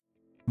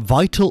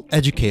Vital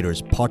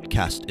Educators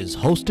podcast is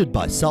hosted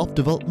by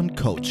self-development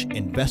coach,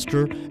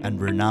 investor,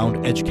 and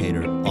renowned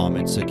educator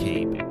Ahmed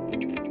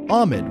Saqib.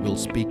 Ahmed will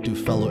speak to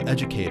fellow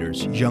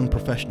educators, young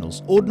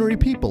professionals, ordinary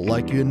people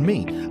like you and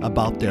me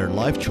about their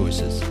life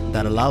choices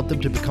that allowed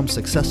them to become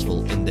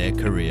successful in their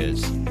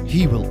careers.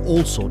 He will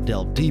also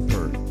delve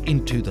deeper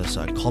into the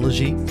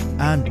psychology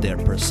and their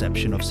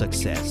perception of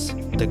success,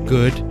 the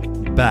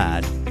good,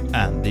 bad,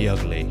 and the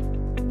ugly.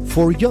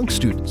 For young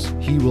students,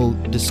 he will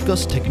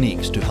discuss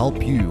techniques to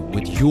help you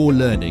with your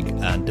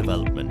learning and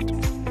development.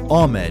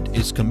 Ahmed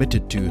is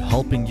committed to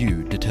helping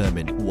you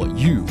determine what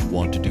you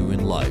want to do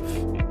in life.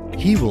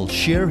 He will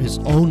share his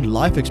own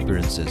life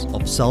experiences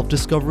of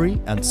self-discovery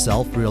and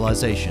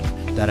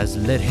self-realization that has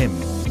led him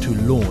to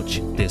launch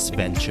this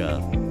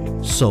venture.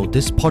 So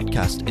this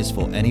podcast is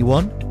for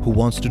anyone who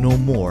wants to know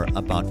more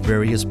about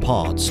various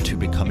paths to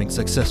becoming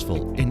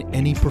successful in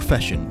any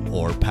profession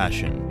or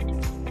passion.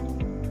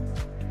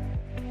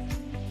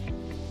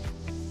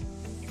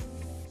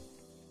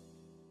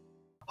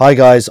 Hi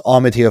guys,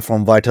 Ahmed here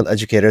from Vital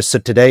Educators. So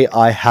today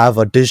I have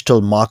a digital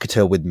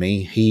marketer with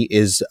me. He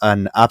is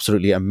an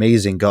absolutely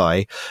amazing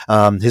guy.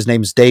 His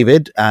name is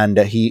David, and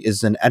he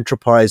is an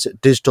enterprise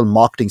digital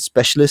marketing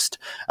specialist,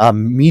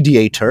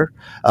 mediator,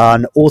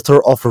 an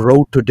author of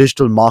Road to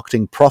Digital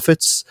Marketing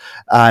Profits,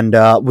 and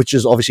which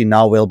is obviously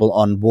now available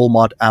on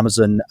Walmart,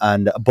 Amazon,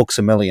 and Books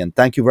A Million.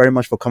 Thank you very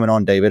much for coming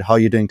on, David. How are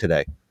you doing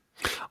today?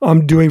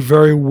 I'm doing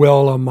very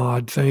well,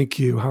 Ahmad. Thank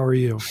you. How are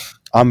you?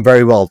 I'm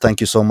very well. Thank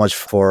you so much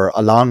for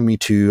allowing me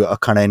to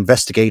kind of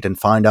investigate and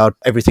find out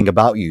everything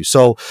about you.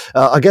 So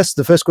I guess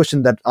the first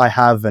question that I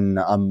have, and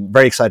I'm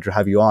very excited to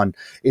have you on,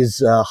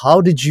 is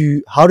how did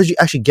you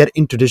actually get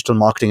into digital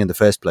marketing in the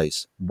first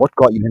place? What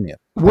got you in here?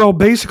 Well,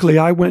 basically,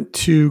 I went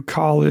to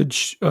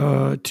college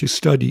to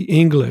study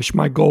English.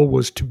 My goal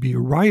was to be a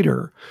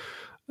writer.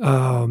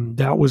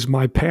 That was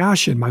my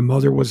passion. My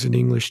mother was an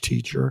English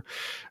teacher.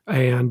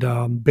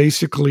 And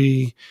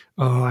basically,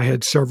 I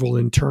had several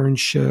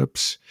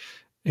internships.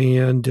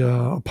 And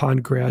upon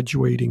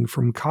graduating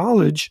from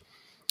college,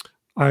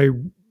 I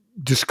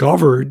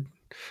discovered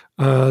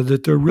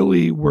that there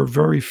really were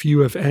very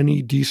few, if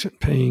any, decent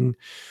paying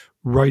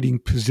writing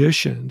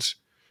positions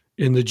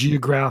in the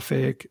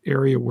geographic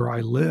area where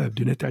I lived.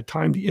 And at that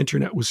time, the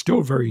internet was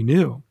still very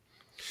new.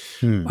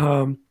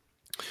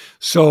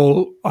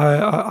 So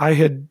I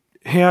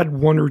had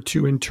one or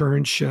two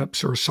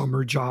internships or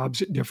summer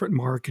jobs at different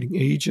marketing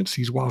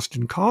agencies whilst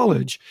in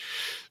college.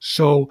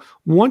 So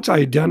once I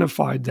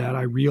identified that,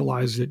 I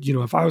realized that,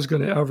 if I was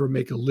going to ever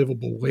make a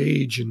livable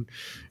wage and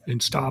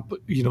stop,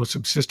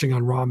 subsisting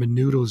on ramen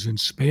noodles and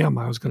Spam,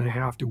 I was going to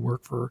have to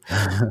work for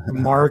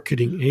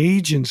marketing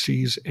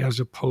agencies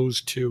as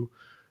opposed to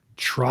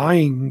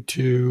trying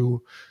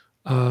to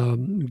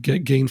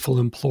get gainful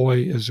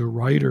employ as a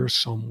writer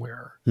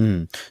somewhere.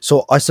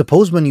 So I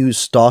suppose when you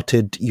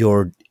started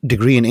your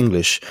degree in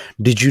English,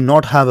 did you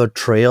not have a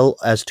trail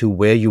as to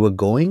where you were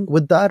going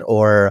with that,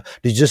 or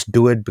did you just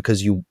do it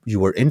because you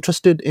were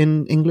interested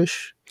in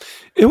English?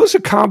 It was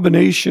a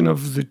combination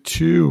of the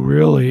two,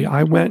 really.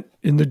 I went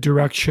in the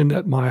direction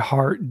that my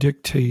heart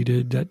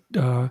dictated,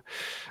 that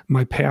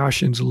my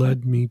passions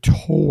led me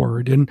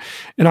toward. And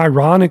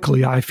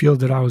ironically, I feel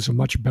that I was a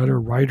much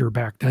better writer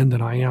back then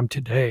than I am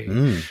today,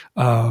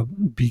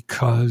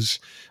 because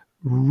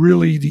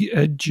really the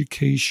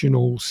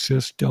educational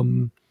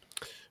system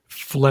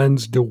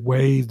flensed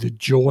away the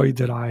joy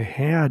that I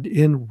had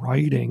in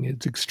writing.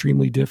 It's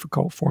extremely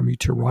difficult for me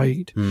to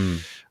write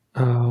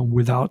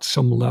without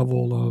some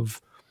level of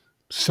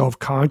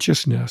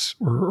self-consciousness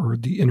or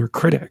the inner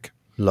critic.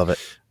 Love it.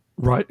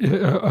 Right.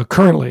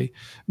 Currently,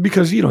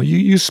 because,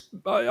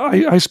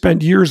 I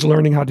spent years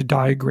learning how to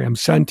diagram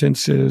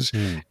sentences,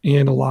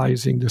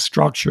 analyzing the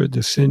structure,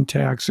 the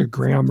syntax, the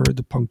grammar,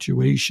 the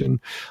punctuation.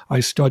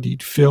 I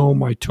studied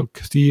film. I took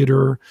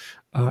theater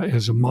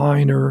as a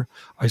minor.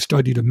 I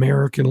studied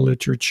American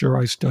literature.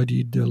 I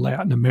studied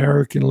Latin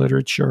American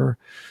literature,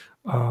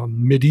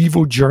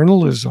 medieval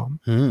journalism,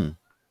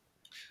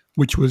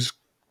 which was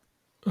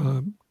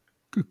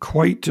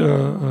quite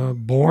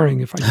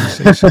boring, if I can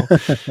say so.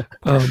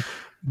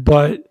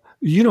 But,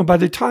 by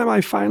the time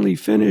I finally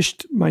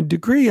finished my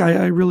degree,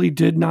 I really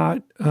did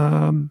not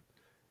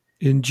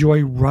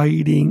enjoy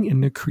writing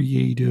in a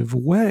creative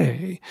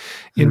way.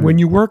 And when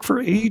you work for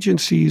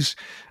agencies,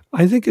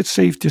 I think it's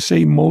safe to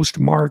say most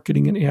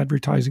marketing and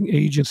advertising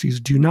agencies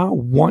do not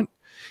want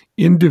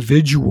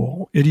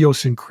individual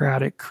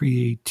idiosyncratic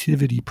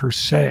creativity per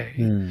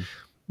se.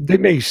 They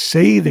may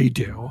say they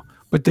do,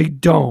 but they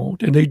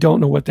don't, and they don't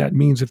know what that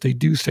means if they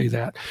do say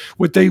that.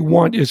 What they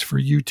want is for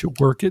you to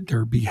work at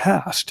their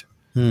behest.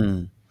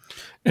 And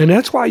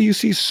that's why you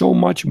see so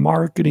much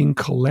marketing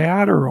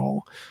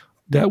collateral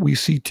that we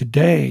see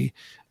today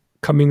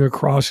coming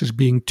across as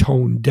being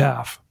tone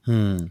deaf.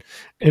 And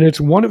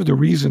it's one of the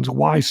reasons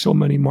why so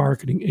many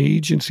marketing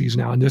agencies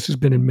now, and this has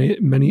been in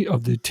many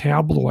of the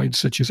tabloids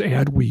such as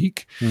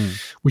Adweek,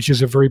 which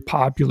is a very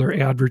popular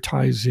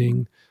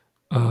advertising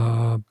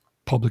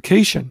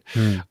publication.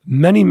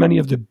 Many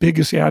of the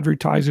biggest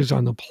advertisers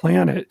on the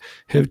planet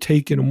have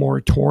taken a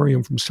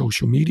moratorium from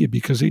social media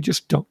because they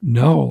just don't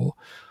know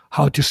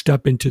how to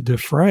step into the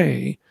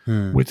fray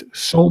with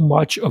so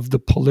much of the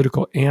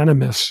political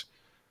animus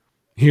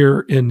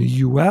here in the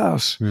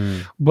U.S.,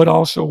 but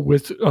also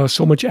with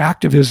so much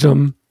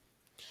activism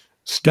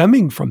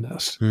stemming from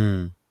this.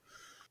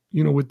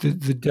 With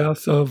the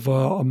death of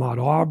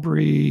Ahmaud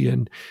Arbery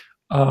and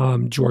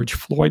George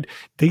Floyd,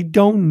 they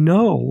don't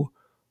know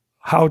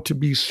how to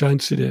be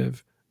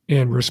sensitive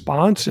and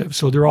responsive.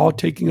 So they're all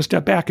taking a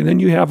step back. And then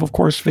you have, of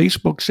course,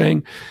 Facebook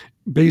saying,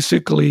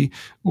 basically,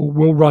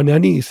 we'll run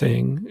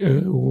anything.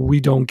 We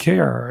don't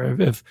care.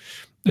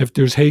 If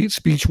there's hate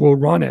speech, we'll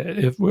run it.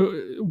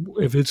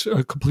 If it's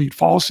a complete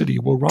falsity,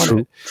 we'll run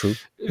it. True.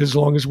 As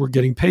long as we're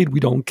getting paid, we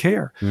don't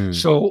care.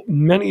 So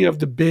many of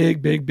the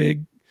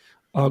big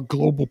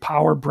global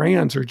power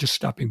brands are just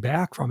stepping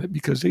back from it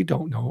because they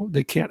don't know.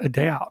 They can't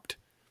adapt.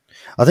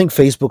 I think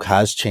Facebook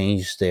has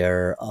changed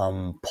their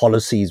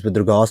policies with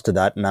regards to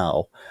that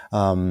now.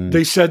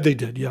 They said they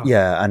did, yeah.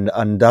 Yeah,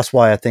 and that's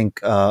why I think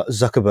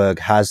Zuckerberg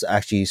has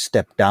actually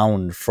stepped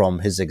down from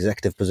his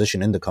executive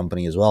position in the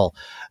company as well.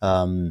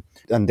 And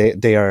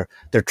they're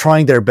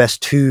trying their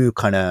best to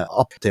kind of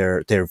up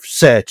their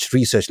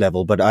research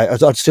level. But I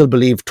still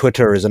believe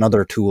Twitter is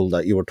another tool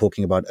that you were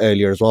talking about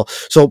earlier as well.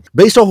 So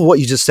based off of what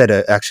you just said,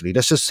 actually,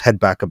 let's just head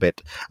back a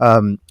bit.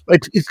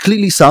 It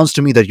clearly sounds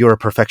to me that you're a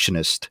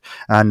perfectionist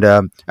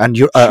and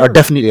you are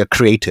definitely a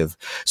creative.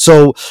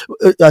 So,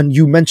 and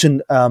you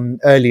mentioned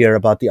earlier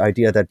about the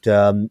idea that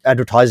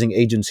advertising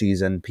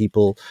agencies and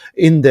people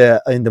in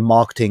the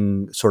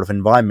marketing sort of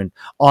environment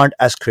aren't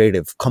as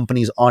creative.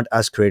 Companies aren't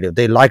as creative.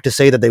 They like to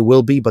say that they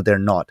will be, but they're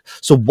not.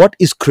 So, what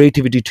is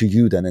creativity to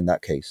you then in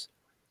that case?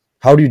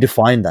 How do you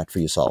define that for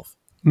yourself?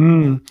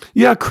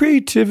 Yeah,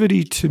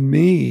 creativity to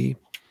me,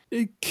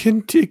 it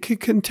can take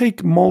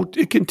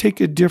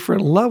a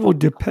different level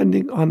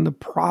depending on the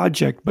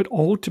project, but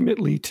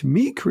ultimately, to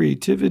me,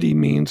 creativity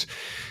means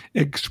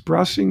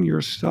expressing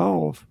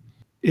yourself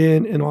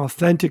in an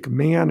authentic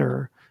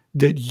manner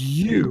that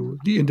you,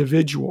 the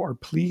individual, are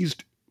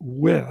pleased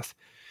with.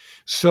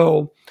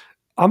 So,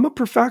 I'm a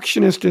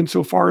perfectionist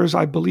insofar as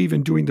I believe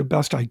in doing the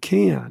best I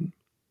can.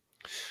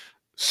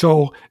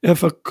 So,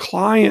 if a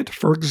client,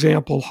 for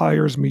example,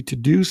 hires me to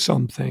do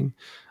something,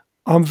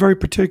 I'm very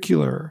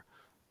particular.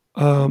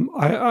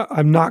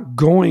 I'm not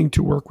going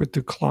to work with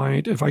the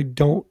client if I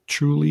don't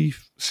truly,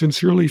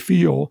 sincerely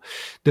feel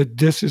that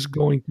this is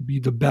going to be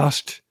the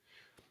best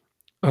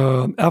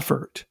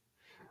effort.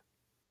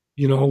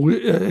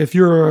 If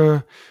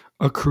you're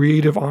a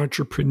creative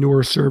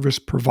entrepreneur, service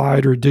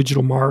provider,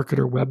 digital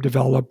marketer, web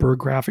developer,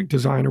 graphic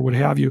designer, what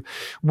have you,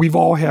 we've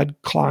all had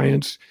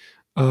clients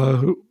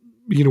who,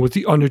 with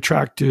the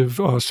unattractive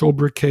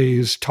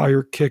sobriquets,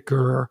 tire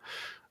kicker,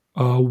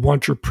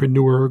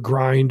 entrepreneur,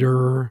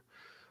 grinder,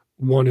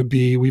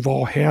 wannabe. We've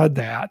all had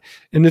that.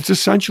 And it's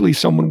essentially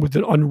someone with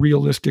an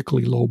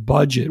unrealistically low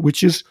budget,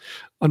 which is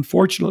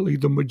unfortunately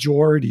the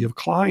majority of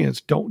clients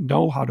don't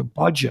know how to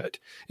budget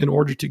in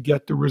order to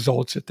get the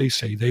results that they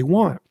say they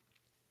want.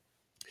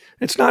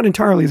 It's not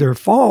entirely their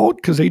fault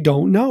because they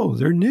don't know.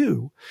 They're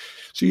new.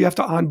 So you have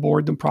to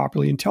onboard them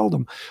properly and tell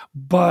them.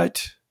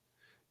 But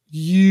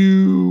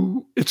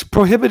it's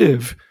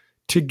prohibitive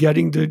to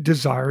getting the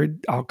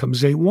desired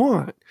outcomes they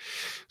want.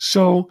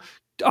 So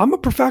I'm a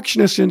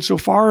perfectionist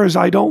insofar as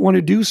I don't want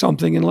to do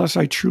something unless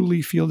I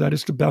truly feel that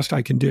it's the best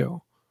I can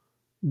do.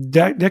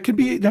 That could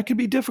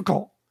be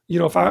difficult.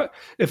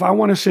 If I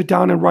want to sit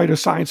down and write a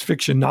science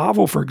fiction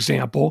novel, for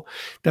example,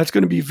 that's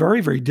going to be very,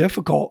 very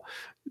difficult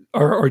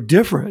or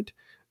different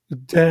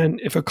than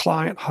if a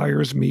client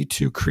hires me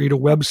to create a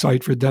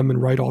website for them and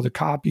write all the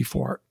copy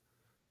for it.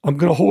 I'm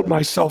going to hold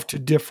myself to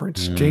different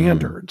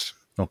standards.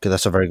 Okay,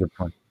 that's a very good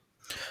point.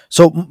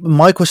 So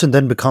my question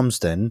then becomes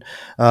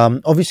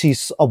obviously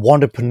a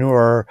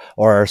entrepreneur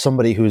or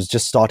somebody who's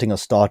just starting a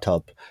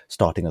startup,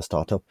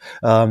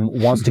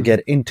 wants to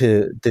get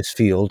into this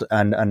field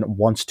and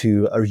wants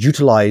to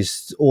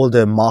utilize all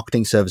the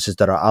marketing services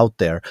that are out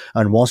there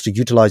and wants to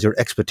utilize your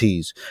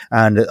expertise.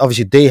 And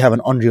obviously they have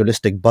an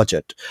unrealistic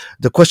budget.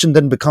 The question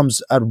then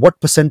becomes, at what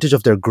percentage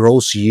of their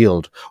gross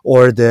yield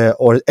or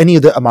any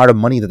of the amount of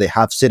money that they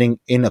have sitting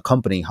in a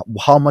company,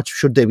 how much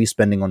should they be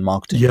spending on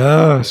marketing?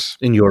 Yes.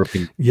 In your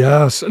opinion?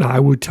 Yes, and I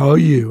would tell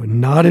you,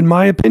 not in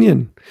my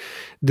opinion.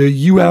 The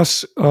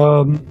U.S.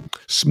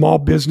 Small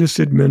Business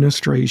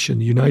Administration,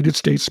 the United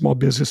States Small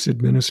Business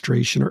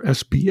Administration, or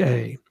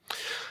SBA.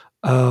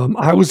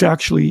 I was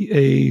actually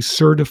a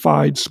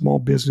certified small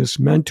business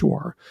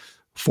mentor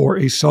for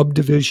a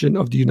subdivision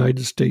of the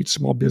United States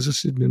Small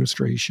Business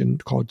Administration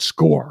called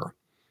SCORE.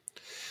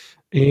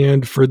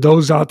 And for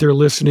those out there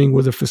listening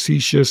with a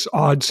facetious,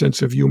 odd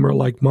sense of humor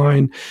like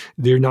mine,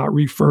 they're not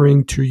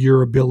referring to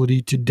your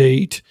ability to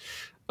date.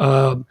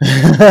 I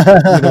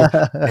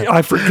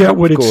forget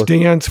what it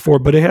stands for,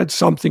 but it had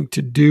something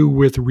to do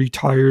with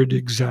retired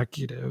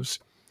executives.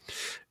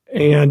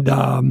 And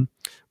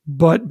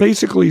but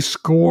basically,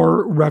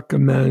 SCORE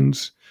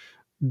recommends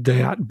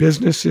that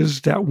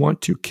businesses that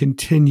want to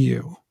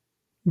continue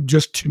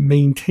just to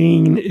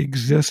maintain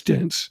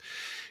existence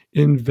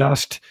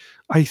invest,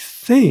 I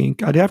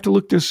think, I'd have to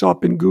look this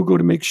up in Google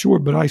to make sure,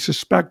 but I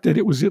suspect that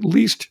it was at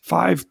least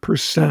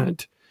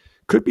 5%,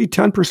 could be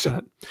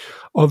 10%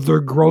 of their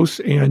gross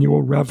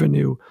annual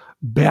revenue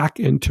back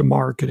into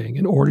marketing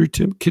in order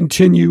to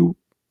continue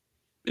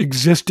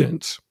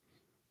existence.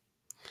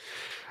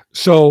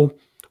 So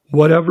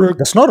whatever,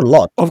 That's not a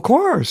lot. of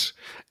course.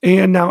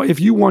 And now if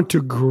you want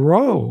to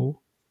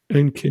grow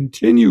and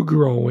continue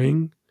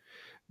growing,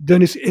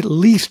 then it's at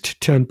least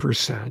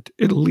 10%,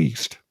 at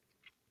least.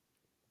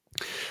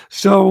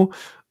 So,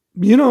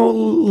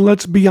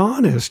 let's be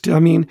honest. I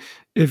mean,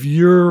 if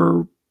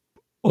you're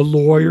a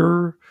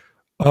lawyer,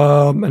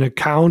 an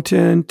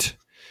accountant,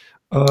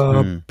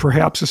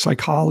 perhaps a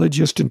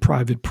psychologist in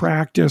private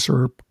practice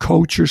or a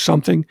coach or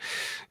something,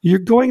 you're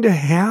going to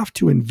have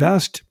to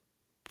invest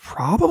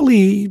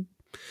probably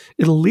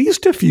at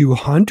least a few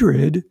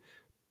hundred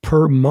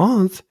per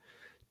month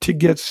to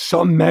get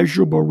some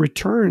measurable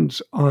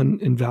returns on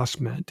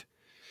investment.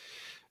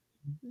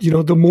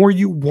 The more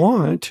you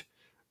want,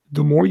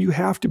 the more you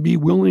have to be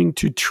willing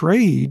to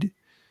trade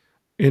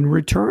in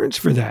returns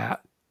for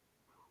that.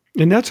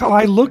 And that's how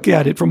I look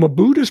at it from a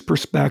Buddhist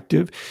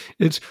perspective.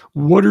 It's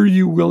what are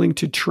you willing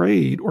to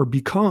trade or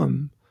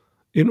become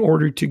in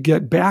order to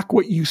get back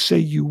what you say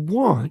you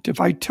want?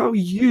 If I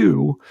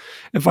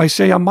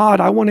say,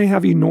 Ahmad, I want to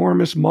have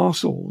enormous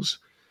muscles,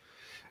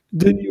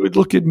 then you would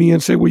look at me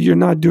and say, well, you're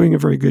not doing a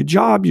very good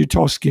job. You're a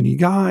tall, skinny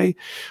guy.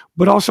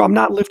 But also, I'm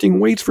not lifting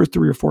weights for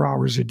 3 or 4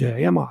 hours a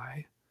day, am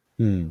I?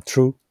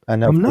 True.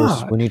 And of I'm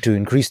course, not. we need to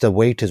increase the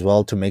weight as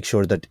well to make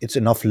sure that it's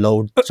enough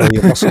load so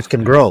your muscles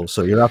can grow.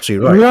 So you're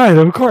absolutely right. Right,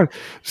 of course.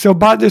 So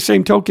by the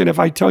same token, if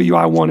I tell you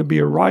I want to be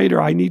a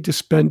writer, I need to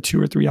spend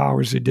 2 or 3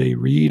 hours a day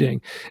reading.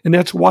 And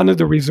that's one of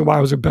the reasons why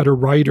I was a better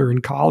writer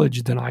in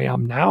college than I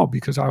am now,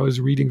 because I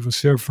was reading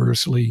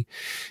vociferously,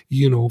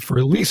 for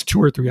at least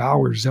 2 or 3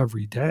 hours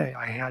every day.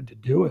 I had to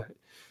do it.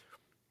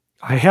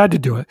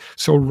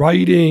 So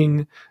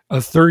writing a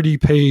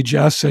 30-page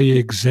essay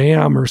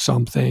exam or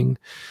something,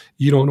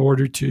 in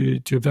order to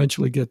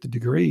eventually get the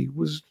degree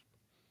was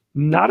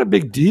not a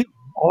big deal.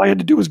 All I had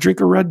to do was drink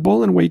a Red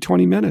Bull and wait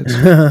 20 minutes.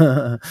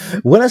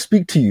 When I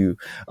speak to you,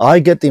 I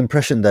get the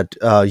impression that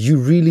you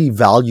really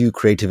value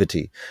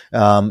creativity.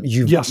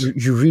 Yes.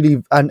 You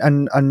really,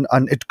 and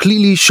it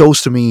clearly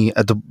shows to me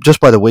just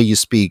by the way you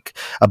speak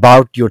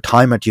about your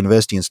time at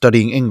university and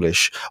studying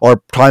English,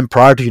 or time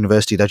prior to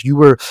university, that you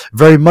were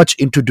very much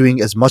into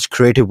doing as much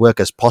creative work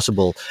as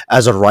possible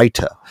as a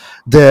writer.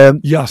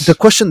 The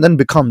question then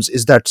becomes,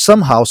 is that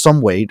somehow, some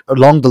way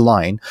along the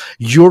line,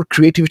 your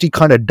creativity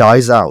kind of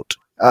dies out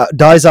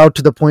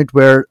to the point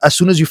where as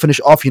soon as you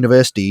finish off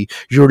university,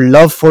 your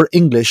love for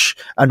English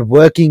and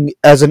working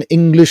as an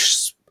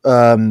English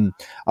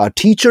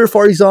teacher,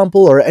 for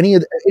example, or any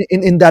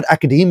in that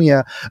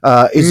academia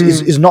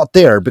is not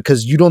there,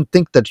 because you don't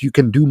think that you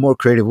can do more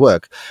creative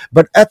work.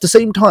 But at the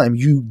same time,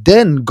 you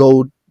then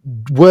go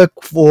work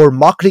for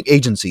marketing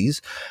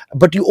agencies,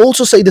 but you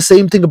also say the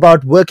same thing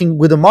about working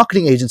with a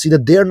marketing agency,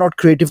 that they're not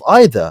creative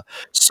either.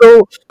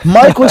 So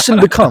my question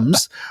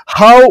becomes,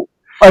 how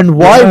and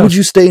why would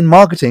you stay in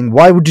marketing?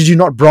 Why did you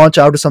not branch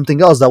out to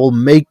something else that will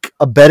make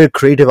a better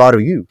creative out of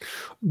you?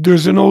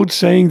 There's an old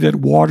saying that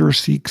water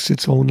seeks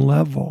its own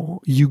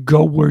level. You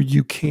go where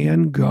you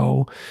can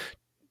go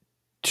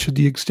to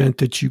the extent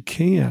that you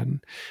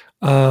can.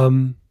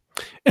 And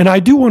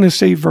I do want to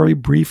say very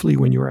briefly,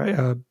 when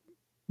you're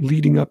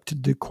leading up to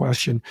the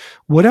question,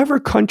 whatever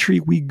country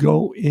we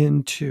go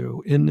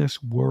into in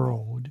this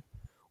world,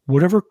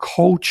 whatever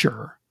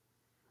culture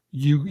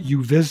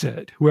you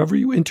visit, whoever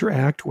you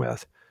interact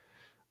with,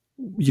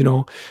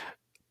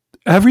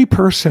 every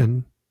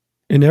person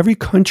in every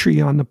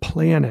country on the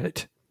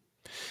planet,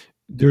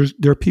 there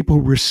are people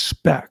who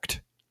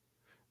respect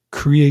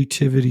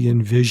creativity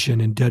and vision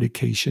and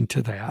dedication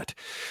to that.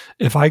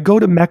 If I go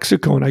to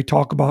Mexico and I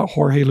talk about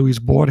Jorge Luis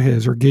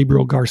Borges or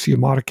Gabriel Garcia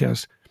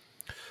Marquez,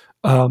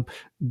 or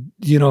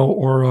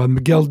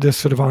Miguel de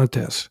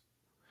Cervantes,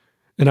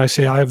 and I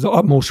say I have the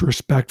utmost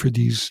respect for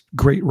these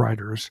great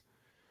writers,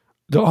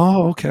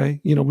 okay,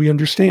 we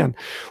understand.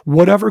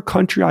 Whatever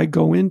country I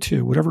go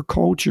into, whatever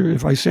culture,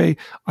 if I say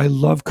I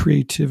love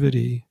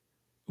creativity,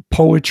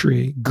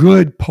 poetry,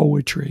 good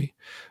poetry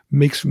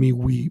makes me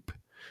weep.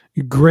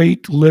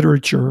 Great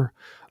literature,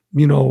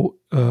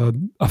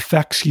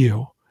 affects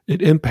you.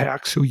 It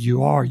impacts who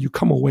you are. You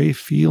come away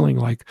feeling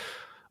like,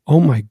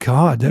 oh my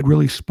God, that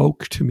really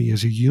spoke to me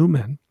as a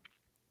human.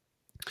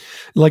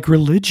 Like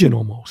religion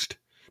almost.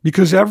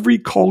 Because every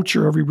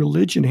culture, every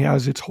religion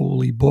has its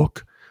holy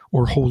book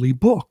or holy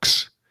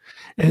books.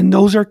 And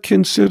those are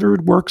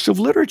considered works of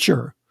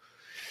literature.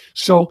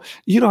 So,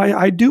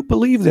 I do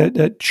believe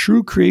that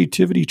true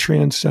creativity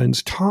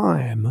transcends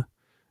time.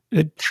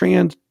 It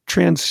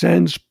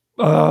transcends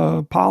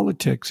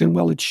politics, and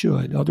well, it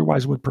should.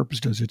 Otherwise, what purpose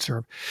does it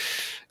serve?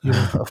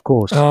 Of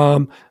course.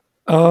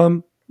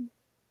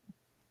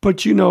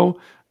 But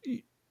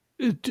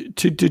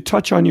to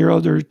touch on your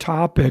other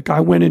topic, I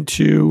went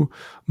into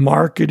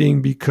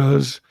marketing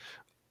because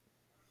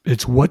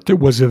it's what there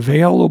was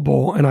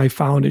available, and I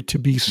found it to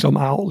be some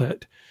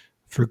outlet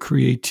for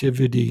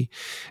creativity,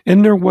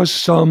 and there was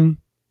some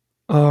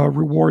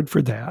reward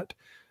for that.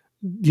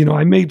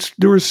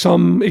 There were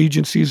some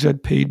agencies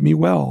that paid me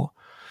well.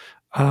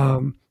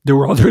 There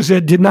were others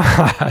that did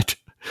not,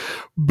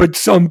 but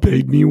some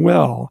paid me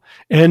well.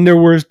 And there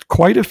were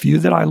quite a few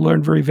that I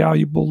learned very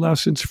valuable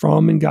lessons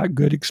from and got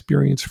good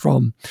experience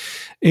from.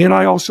 And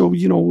I also,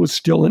 was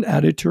still an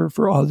editor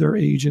for other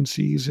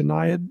agencies, and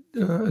I had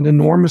an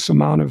enormous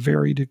amount of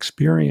varied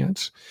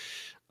experience.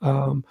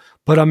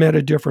 But I'm at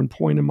a different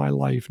point in my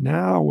life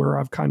now where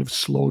I've kind of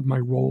slowed my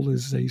roll,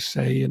 as they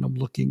say, and I'm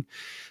looking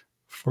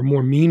for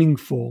more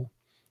meaningful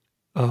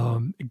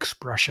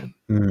expression.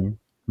 Mm-hmm.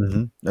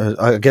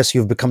 I guess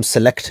you've become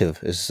selective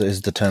is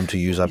the term to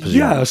use, I presume.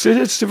 Yes,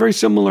 it's very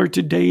similar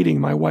to dating.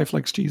 My wife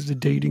likes to use the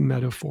dating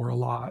metaphor a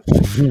lot.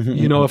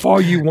 If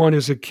all you want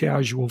is a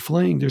casual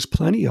fling, there's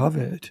plenty of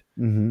it.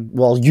 Mm-hmm.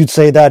 Well, you'd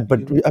say that,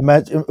 but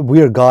imagine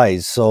we're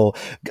guys, so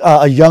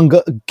a young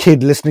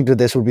kid listening to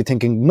this would be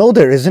thinking, "No,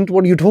 there isn't.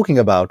 What are you talking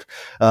about?"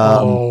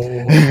 No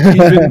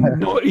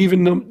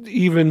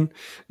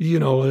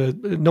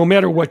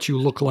matter what you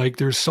look like,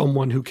 there's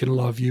someone who can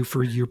love you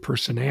for your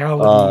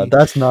personality.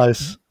 That's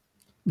nice.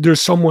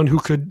 There's someone who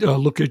could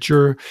look at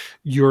your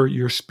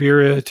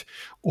spirit,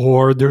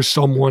 or there's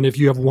someone, if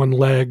you have one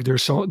leg,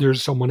 there's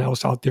someone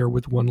else out there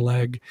with one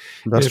leg.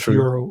 That's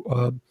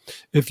true.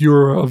 If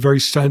you're a very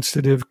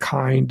sensitive,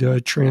 kind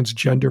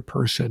transgender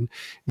person,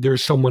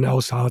 there's someone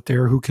else out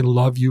there who can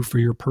love you for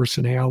your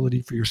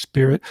personality, for your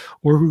spirit,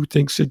 or who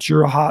thinks that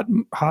you're a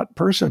hot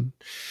person.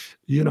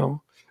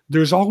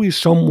 There's always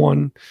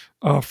someone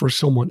for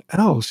someone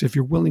else if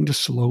you're willing to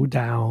slow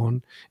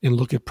down and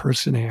look at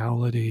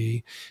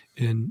personality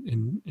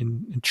and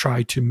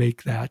try to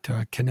make that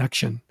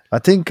connection. I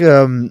think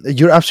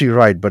you're absolutely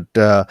right, but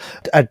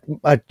at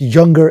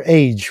younger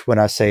age,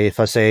 I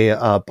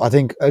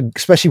think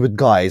especially with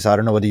guys, I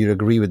don't know whether you'd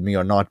agree with me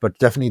or not, but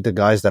definitely the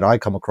guys that I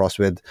come across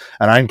with,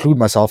 and I include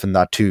myself in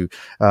that too.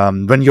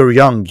 When you're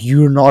young,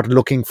 you're not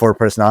looking for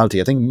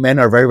personality. I think men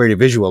are very, very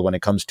visual when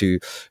it comes to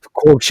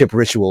courtship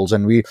rituals,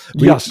 and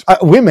yes,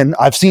 women.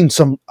 I've seen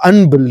some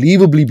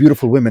unbelievably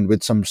beautiful women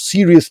with some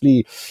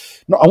seriously.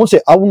 No, I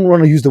wouldn't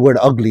want to use the word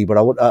ugly, but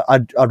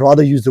I'd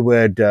rather use the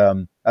word.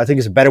 I think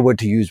it's a better word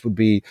to use would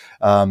be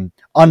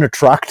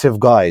unattractive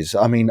guys.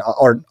 I mean,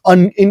 or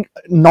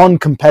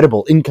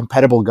incompatible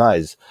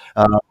guys.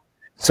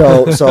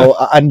 So,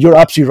 and you're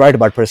absolutely right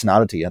about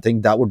personality. I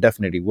think that would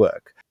definitely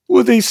work.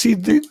 Well, they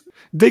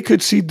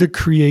could see the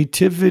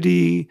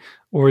creativity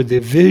or the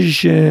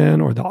vision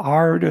or the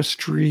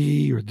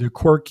artistry or the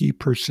quirky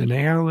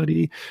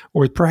personality,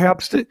 or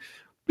perhaps it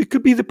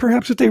could be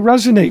perhaps that they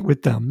resonate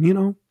with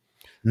them,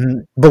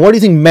 But what do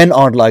you think men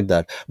aren't like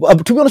that? Well,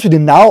 to be honest with you,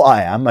 now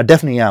I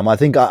definitely am. I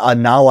think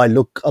now I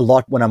look a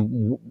lot when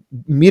I'm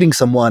meeting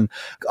someone.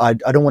 I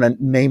don't want to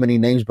name any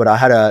names, but I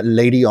had a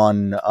lady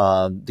on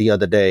the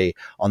other day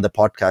on the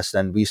podcast,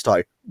 and we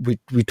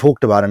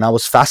talked about it, and I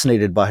was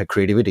fascinated by her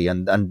creativity,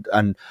 and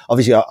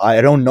obviously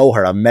I don't know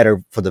her. I met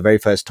her for the very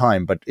first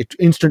time, but it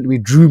instantly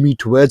drew me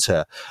towards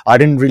her. I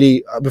didn't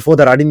really before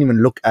that. I didn't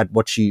even look at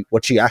what she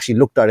actually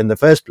looked at in the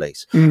first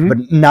place. Mm-hmm. But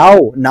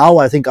now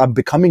I think I'm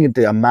becoming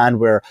into a man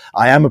where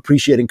I am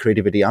appreciating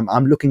creativity.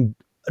 I'm looking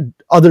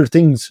other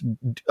things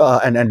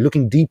and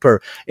looking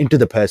deeper into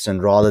the person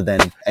rather than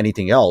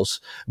anything else.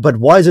 But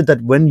why is it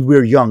that when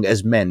we're young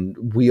as men,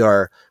 we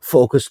are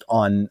focused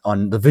on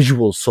the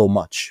visuals so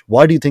much?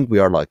 Why do you think we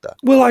are like that?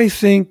 Well, I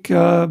think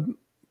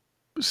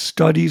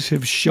studies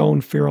have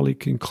shown fairly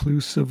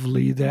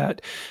conclusively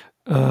that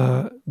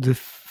the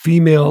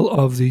female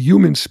of the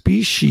human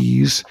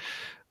species,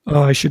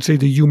 I should say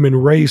the human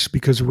race,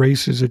 because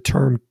race is a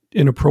term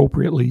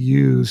inappropriately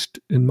used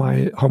in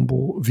my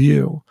humble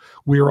view.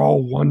 We are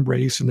all one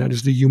race, and that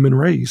is the human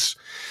race.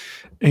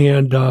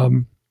 And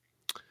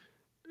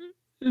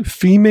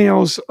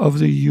females of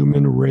the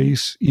human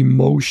race,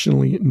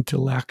 emotionally,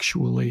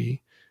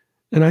 intellectually,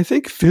 and I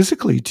think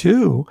physically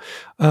too,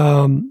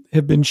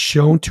 have been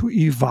shown to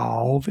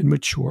evolve and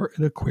mature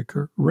at a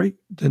quicker rate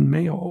than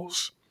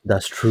males.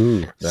 That's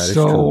true. That is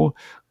true.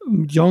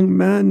 Young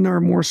men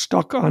are more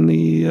stuck on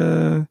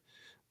the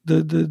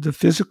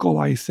physical,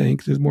 I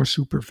think, the more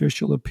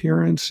superficial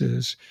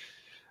appearances.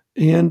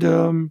 And,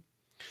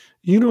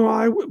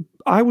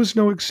 I was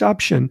no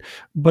exception.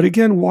 But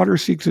again, water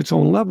seeks its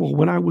own level.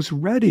 When I was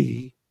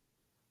ready,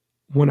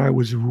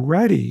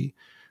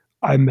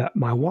 I met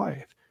my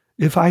wife.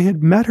 If I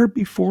had met her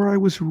before I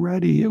was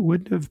ready, it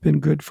wouldn't have been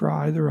good for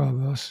either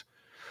of us.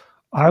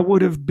 I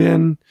would have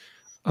been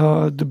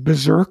the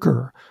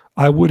berserker.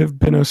 I would have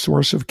been a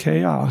source of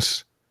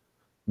chaos.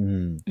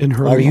 In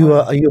her life. Are you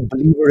a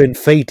believer in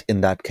fate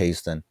in that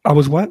case then? I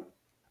was what?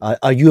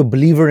 Are you a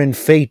believer in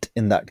fate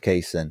in that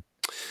case then?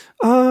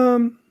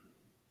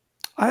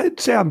 I'd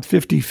say I'm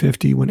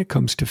 50-50 when it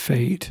comes to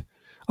fate.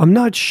 I'm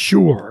not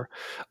sure.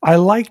 I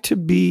like to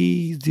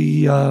be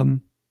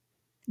the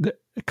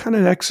kind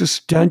of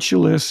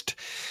existentialist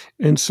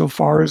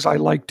insofar as I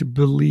like to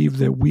believe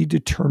that we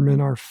determine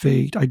our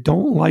fate. I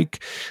don't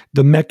like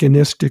the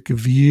mechanistic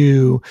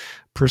view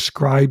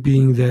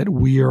prescribing that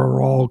we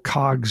are all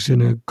cogs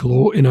in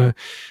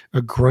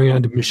a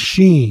grand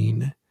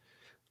machine,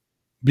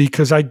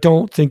 because I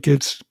don't think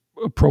it's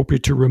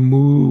appropriate to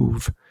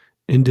remove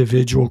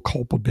individual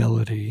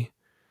culpability.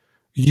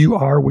 You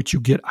are what you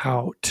get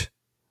out.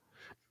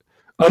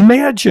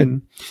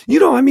 Imagine,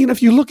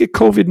 if you look at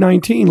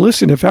COVID-19,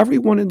 listen, if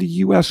everyone in the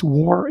U.S.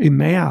 wore a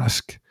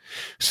mask,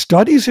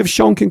 studies have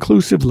shown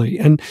conclusively,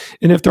 and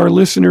if there are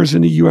listeners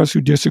in the U.S. who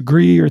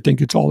disagree or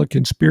think it's all a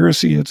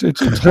conspiracy, it's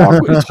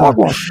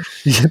hogwash.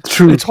 Yeah,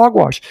 true. It's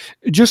hogwash.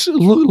 Just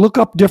look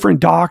up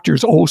different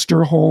doctors,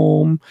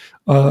 Osterholm,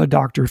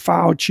 Dr.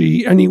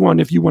 Fauci, anyone,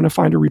 if you want to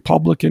find a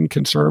Republican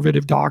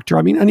conservative doctor.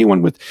 I mean,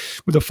 anyone with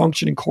a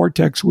functioning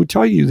cortex would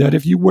tell you that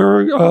if you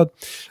wear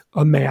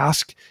a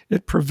mask,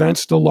 it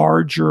prevents the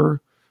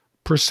larger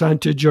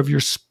percentage of your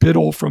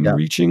spittle from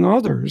reaching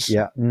others.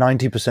 Yeah,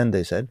 90%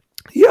 they said.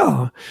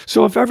 Yeah.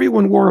 So if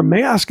everyone wore a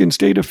mask and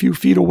stayed a few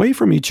feet away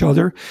from each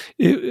other,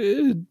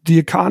 the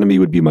economy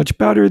would be much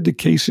better. The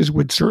cases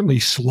would certainly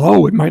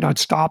slow. It might not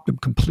stop them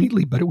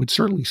completely, but it would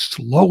certainly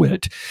slow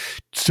it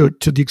to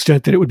the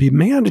extent that it would be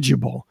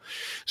manageable.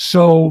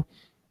 So,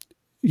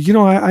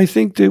 I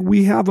think that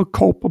we have a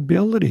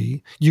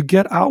culpability. You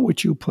get out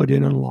what you put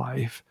in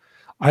life.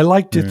 I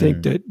like to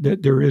think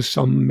that there is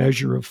some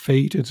measure of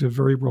fate. It's a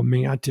very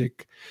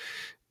romantic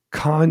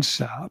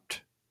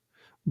concept.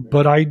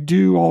 But I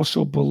do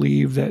also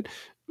believe that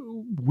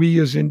we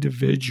as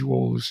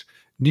individuals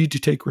need to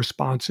take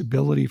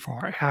responsibility for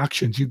our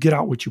actions. You get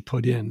out what you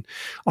put in.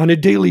 On a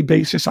daily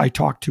basis, I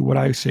talk to what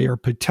I say are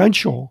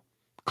potential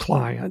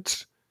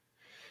clients,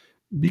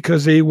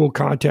 because they will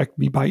contact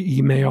me by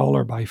email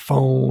or by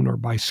phone or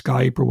by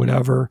Skype or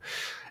whatever.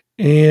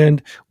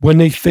 And when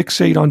they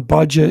fixate on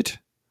budget,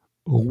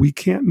 we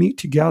can't meet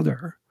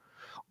together.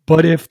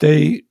 But if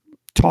they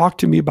talk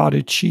to me about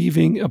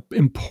achieving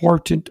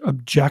important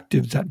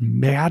objectives that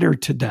matter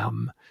to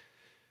them,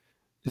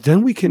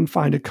 then we can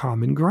find a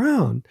common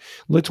ground.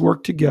 Let's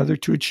work together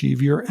to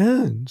achieve your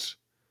ends.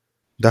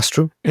 That's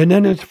true. And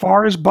then as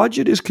far as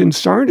budget is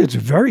concerned, it's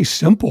very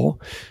simple.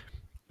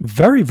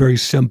 Very, very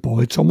simple.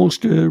 It's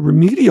almost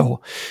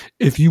remedial.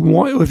 If you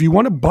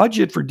want a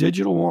budget for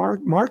digital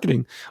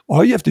marketing,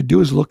 all you have to do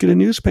is look at a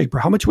newspaper.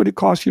 How much would it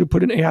cost you to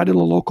put an ad in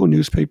a local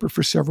newspaper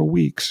for several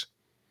weeks?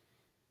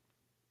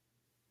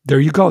 There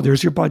you go.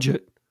 There's your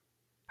budget.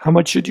 How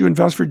much should you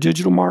invest for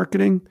digital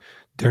marketing?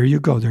 There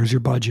you go. There's your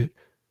budget.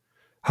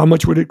 How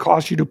much would it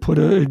cost you to put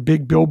a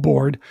big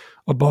billboard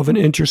above an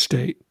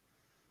interstate?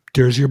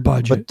 There's your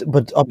budget.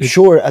 But I'm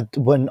sure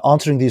when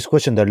answering these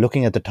questions, they're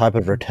looking at the type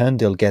of return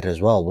they'll get as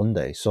well, wouldn't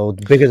they? So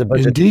the bigger the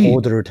budget, the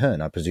more the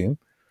return, I presume.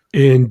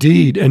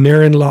 Indeed. And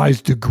therein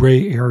lies the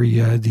gray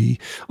area, the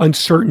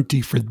uncertainty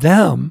for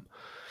them,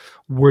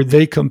 where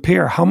they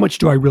compare, how much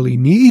do I really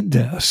need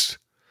this?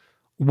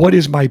 What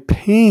is my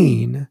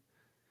pain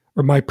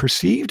or my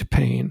perceived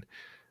pain,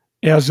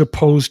 as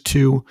opposed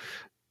to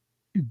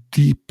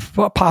the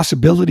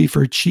possibility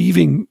for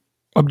achieving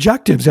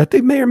objectives that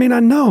they may or may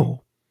not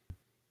know.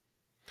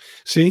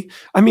 See,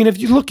 I mean, if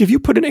you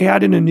put an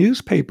ad in a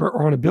newspaper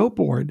or on a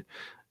billboard,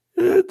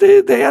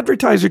 the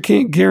advertiser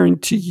can't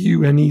guarantee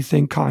you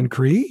anything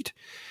concrete.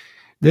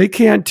 They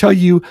can't tell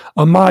you,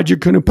 Ahmad, you're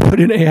going to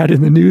put an ad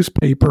in the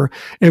newspaper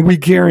and we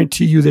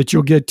guarantee you that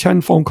you'll get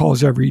 10 phone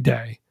calls every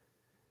day.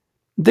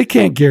 They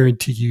can't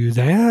guarantee you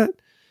that.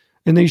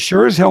 And they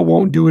sure as hell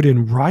won't do it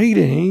in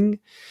writing.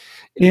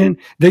 And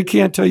they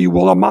can't tell you,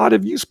 well, Ahmad,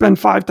 if you spend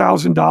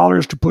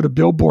 $5,000 to put a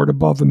billboard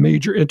above a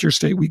major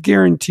interstate, we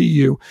guarantee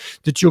you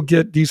that you'll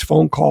get these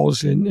phone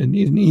calls and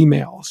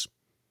emails.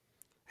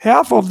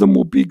 Half of them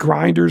will be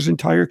grinders and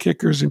tire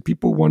kickers, and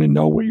people want to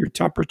know what your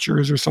temperature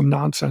is or some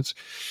nonsense,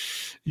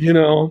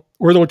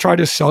 or they'll try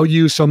to sell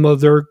you some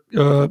other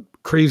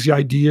crazy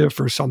idea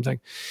for something.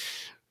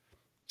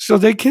 So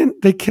they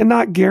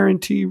cannot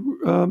guarantee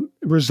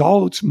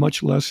results,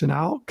 much less an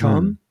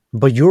outcome.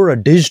 But you're a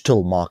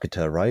digital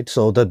marketer, right?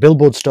 So the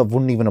billboard stuff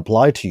wouldn't even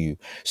apply to you.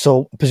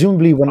 So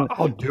presumably, when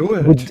I'll do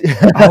it,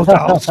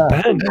 I'll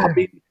spend. I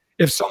mean,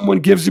 if someone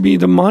gives me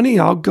the money,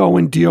 I'll go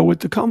and deal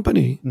with the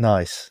company.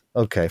 Nice.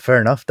 Okay, fair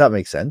enough. That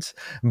makes sense.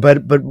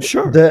 But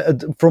sure.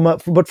 From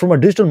a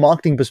digital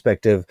marketing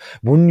perspective,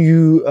 wouldn't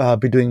you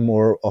be doing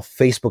more of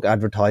Facebook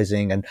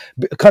advertising and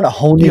kind of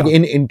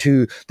honing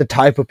into the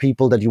type of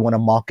people that you want to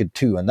market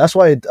to? And that's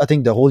why I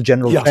think the whole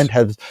general trend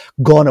has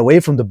gone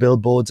away from the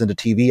billboards and the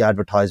TV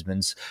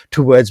advertisements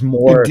towards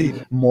more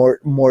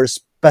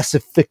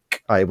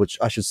specific, I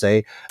should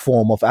say,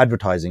 form of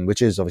advertising,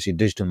 which is obviously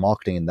digital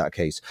marketing in that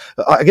case.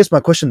 I guess my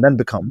question then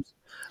becomes,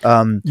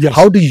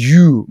 how do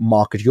you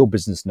market your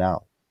business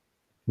now?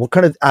 What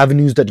kind of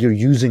avenues that you're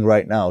using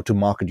right now to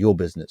market your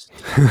business?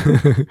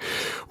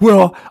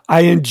 Well,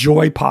 I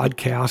enjoy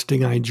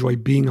podcasting. I enjoy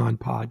being on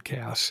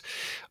podcasts,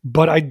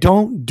 but I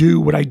don't do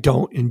what I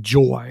don't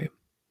enjoy.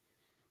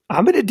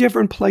 I'm in a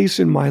different place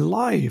in my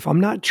life. I'm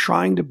not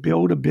trying to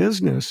build a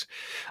business.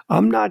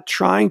 I'm not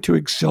trying to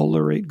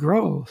accelerate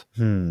growth.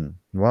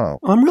 Wow.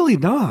 I'm really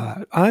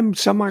not. I'm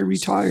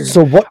semi-retired.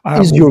 So what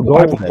is your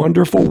I have goal a then?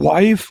 wonderful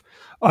wife.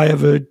 I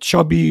have a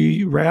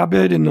chubby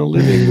rabbit in the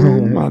living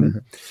room.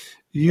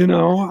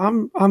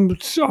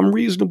 I'm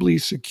reasonably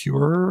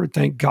secure.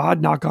 Thank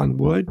God, knock on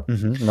wood.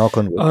 Knock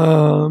on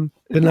wood.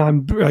 And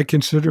I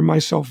consider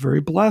myself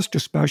very blessed,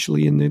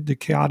 especially in the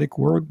chaotic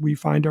world we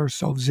find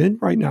ourselves in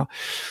right now.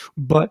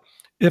 But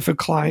if a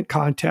client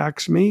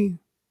contacts me,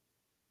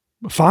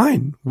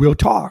 fine, we'll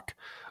talk.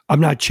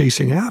 I'm not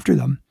chasing after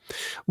them.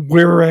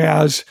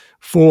 Whereas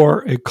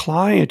for a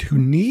client who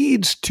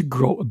needs to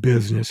grow a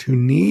business, who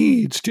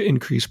needs to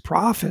increase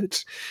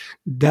profits,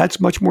 that's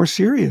much more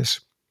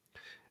serious.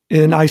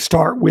 And I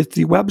start with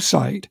the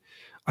website.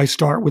 I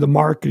start with a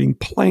marketing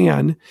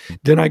plan.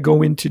 Then I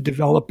go into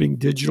developing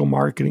digital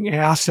marketing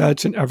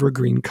assets and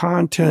evergreen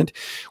content.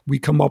 We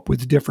come up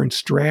with different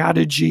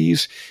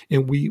strategies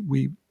and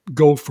we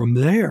go from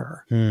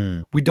there.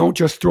 We don't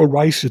just throw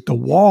rice at the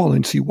wall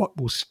and see what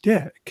will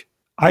stick.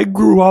 I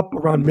grew up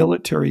around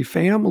military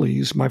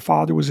families. My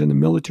father was in the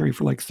military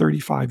for like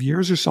 35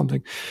 years or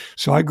something.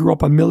 So I grew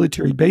up on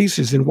military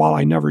bases. And while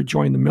I never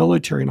joined the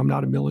military and I'm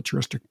not a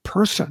militaristic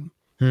person,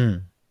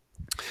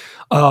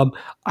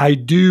 I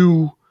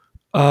do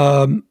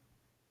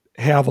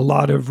have a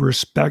lot of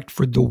respect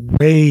for the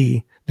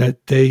way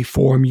that they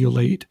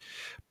formulate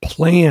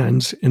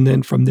plans and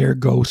then from there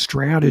go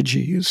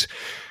strategies.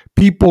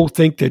 People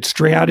think that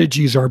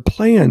strategies are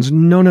plans.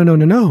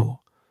 No.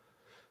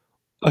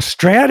 A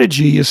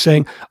strategy is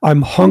saying,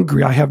 I'm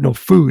hungry, I have no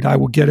food, I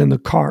will get in the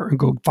car and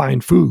go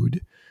find food.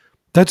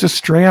 That's a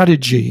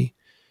strategy.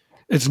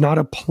 It's not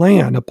a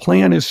plan. A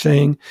plan is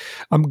saying,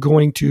 I'm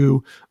going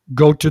to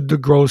go to the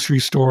grocery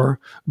store,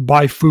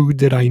 buy food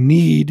that I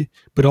need,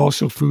 but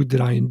also food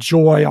that I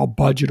enjoy. I'll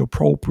budget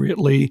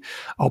appropriately.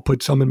 I'll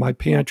put some in my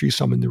pantry,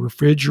 some in the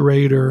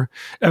refrigerator.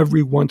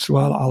 Every once in a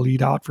while, I'll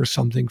eat out for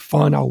something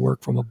fun. I'll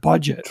work from a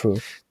budget. True.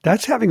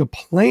 That's having a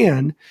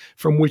plan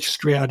from which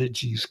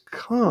strategies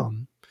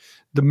come.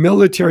 The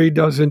military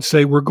doesn't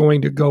say we're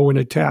going to go and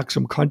attack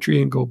some country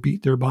and go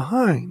beat their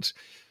behinds.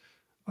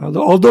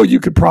 Although you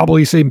could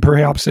probably say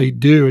perhaps they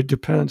do. It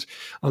depends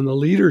on the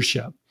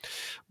leadership.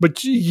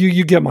 But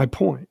you get my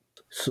point.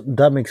 So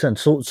that makes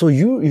sense. So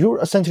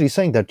you're essentially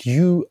saying that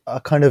you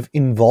kind of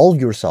involve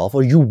yourself,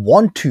 or you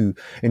want to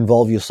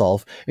involve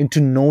yourself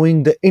into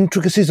knowing the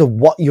intricacies of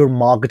what you're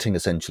marketing,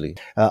 essentially,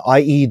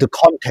 i.e., the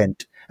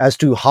content, as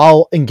to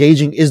how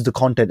engaging is the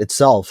content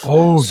itself,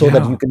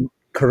 that you can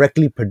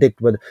correctly predict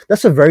whether.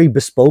 That's a very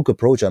bespoke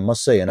approach, I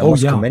must say, and I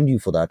must commend you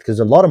for that, because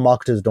a lot of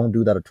marketers don't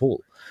do that at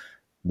all.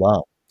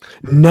 Wow.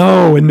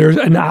 No,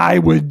 and I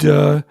would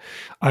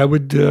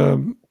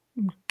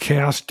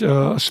cast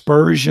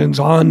aspersions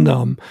on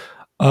them.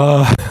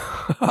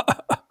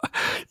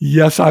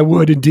 Yes, I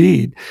would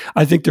indeed.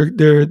 I think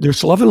they're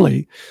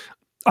slovenly.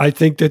 I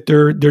think that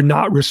they're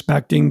not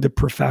respecting the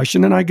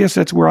profession, and I guess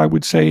that's where I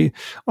would say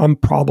I'm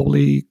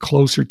probably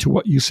closer to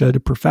what you said, a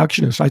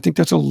perfectionist. I think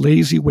that's a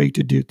lazy way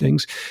to do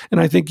things,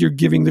 and I think you're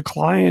giving the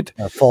client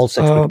false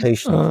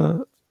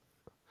expectations.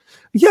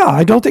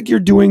 I don't think you're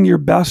doing your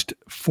best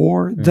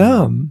for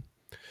them.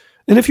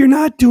 And if you're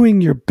not doing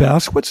your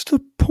best, what's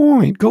the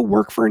point? Go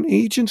work for an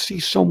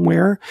agency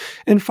somewhere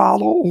and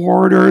follow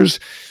orders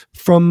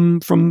from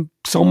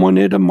someone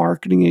at a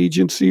marketing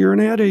agency or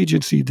an ad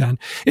agency then.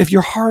 If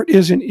your heart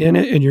isn't in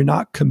it and you're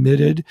not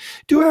committed,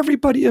 do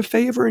everybody a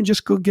favor and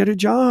just go get a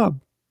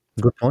job.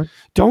 Good point.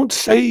 Don't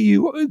say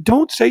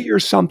you're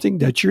something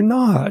that you're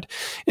not.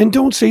 And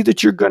don't say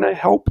that you're going to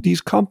help these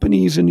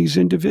companies and these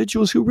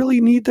individuals who really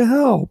need the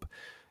help.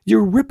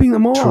 You're ripping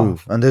them off. True.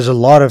 And there's a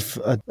lot of,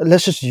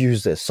 let's just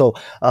use this. So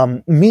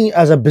me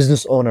as a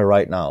business owner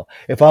right now,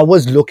 if I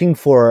was looking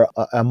for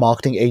a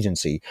marketing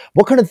agency,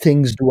 what kind of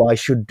things I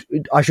should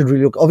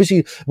really look?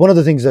 Obviously, one of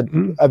the things that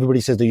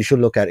everybody says that you should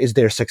look at is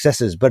their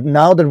successes. But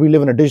now that we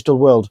live in a digital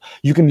world,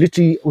 you can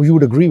literally, you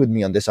would agree with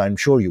me on this, I'm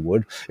sure you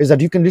would, is that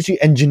you can literally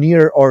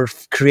engineer or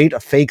create a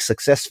fake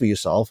success for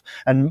yourself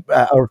and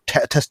or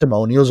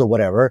testimonials or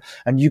whatever.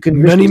 And you can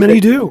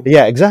many do.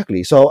 Yeah,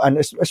 exactly. So, and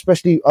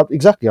especially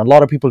exactly, a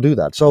lot of people do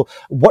that. So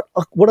what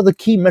are the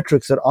key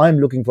metrics that I'm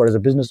looking for as a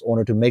business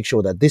owner to make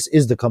sure that this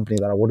is the company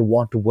that I would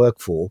want to work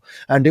for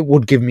and it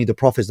would give me the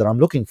profits that I'm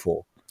looking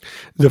for?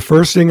 The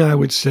first thing I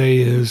would say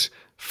is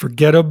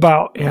forget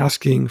about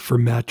asking for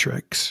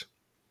metrics.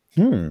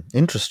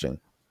 Interesting.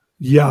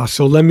 Yeah,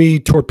 so let me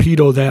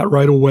torpedo that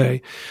right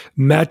away.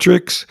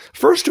 Metrics,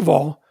 first of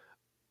all,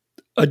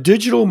 a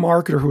digital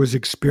marketer who is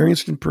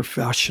experienced and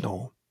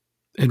professional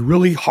and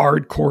really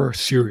hardcore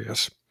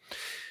serious,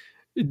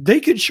 they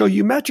could show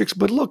you metrics,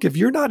 but look, if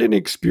you're not an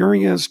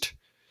experienced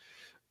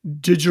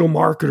digital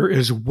marketer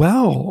as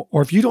well,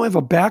 or if you don't have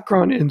a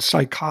background in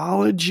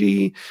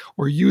psychology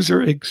or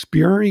user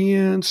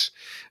experience,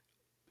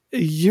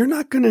 you're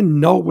not going to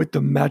know what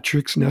the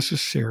metrics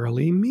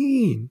necessarily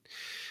mean.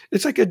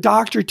 It's like a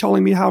doctor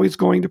telling me how he's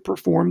going to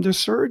perform the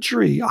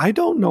surgery. I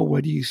don't know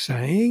what he's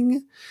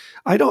saying.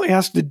 I don't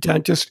ask the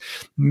dentist,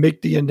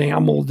 make the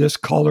enamel this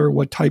color,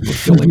 what type of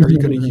filling are you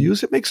going to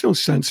use? It makes no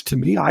sense to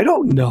me. I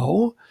don't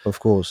know.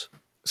 Of course.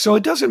 So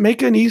it doesn't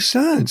make any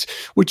sense.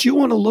 What you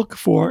want to look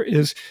for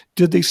is,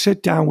 did they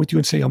sit down with you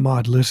and say,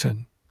 Ahmad,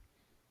 listen,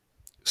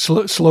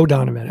 slow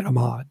down a minute,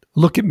 Ahmad.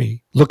 Look at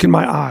me. Look in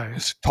my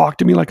eyes. Talk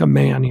to me like a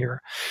man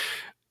here.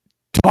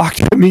 Talk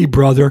to me,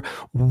 brother.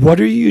 What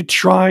are you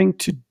trying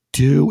to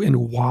do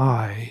and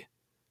why?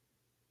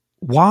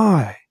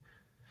 Why?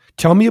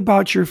 Tell me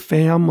about your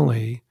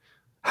family.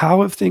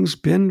 How have things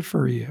been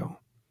for you?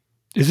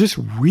 Is this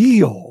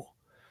real?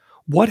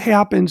 What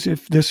happens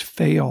if this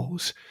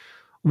fails?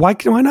 Why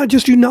not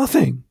just do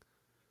nothing?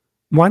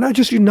 Why not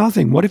just do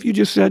nothing? What if you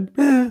just said,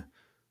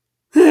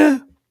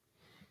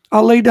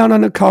 I'll lay down on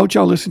the couch,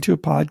 I'll listen to a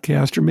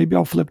podcast, or maybe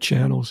I'll flip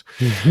channels.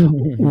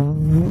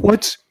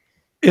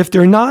 If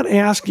they're not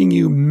asking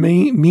you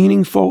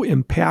meaningful,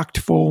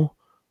 impactful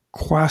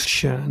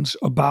questions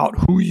about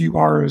who you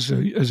are as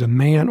a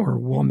man or a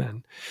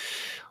woman,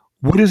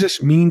 what does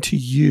this mean to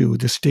you,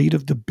 the state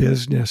of the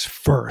business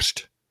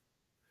first?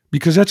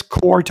 Because that's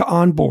core to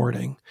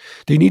onboarding.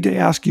 They need to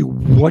ask you,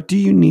 what do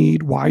you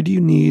need? Why do you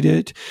need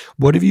it?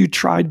 What have you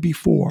tried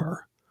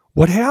before?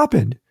 What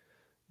happened?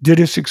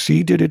 Did it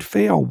succeed? Did it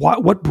fail?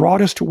 What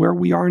brought us to where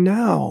we are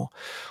now?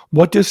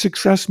 What does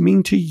success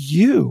mean to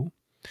you?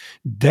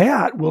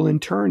 That will in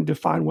turn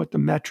define what the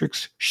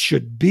metrics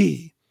should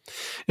be.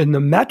 And the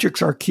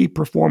metrics are key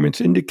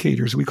performance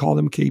indicators. We call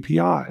them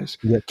KPIs.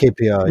 Yeah,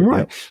 KPI.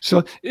 Right. Yeah.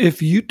 So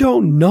if you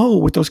don't know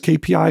what those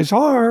KPIs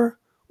are,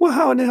 well,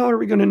 how in the hell are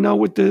we going to know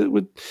what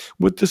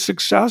the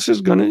success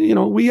is going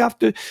to, we have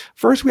to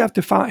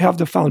have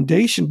the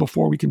foundation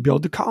before we can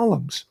build the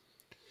columns.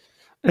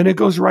 And it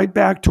goes right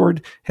back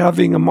toward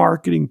having a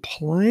marketing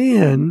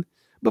plan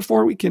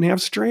before we can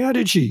have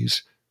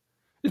strategies.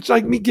 It's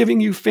like me giving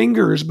you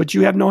fingers, but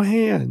you have no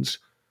hands.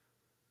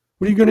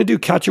 What are you going to do?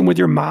 Catch them with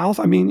your mouth?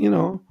 I mean,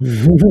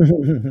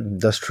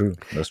 That's true.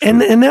 That's true.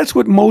 And that's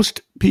what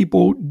most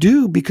people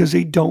do because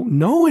they don't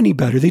know any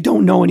better. They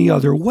don't know any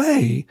other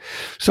way.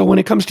 So when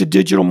it comes to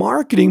digital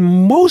marketing,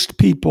 most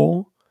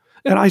people,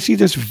 and I see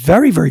this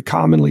very, very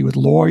commonly with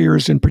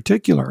lawyers in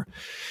particular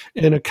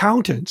and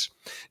accountants,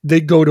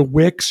 they go to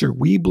Wix or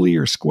Weebly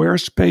or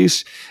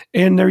Squarespace,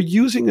 and they're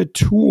using a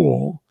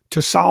tool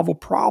to solve a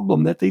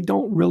problem that they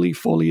don't really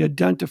fully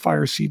identify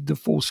or see the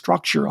full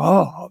structure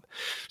of.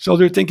 So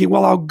they're thinking,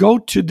 well, I'll go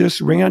to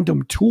this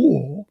random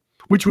tool,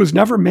 which was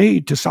never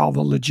made to solve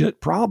a legit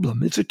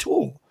problem. It's a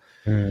tool.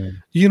 It's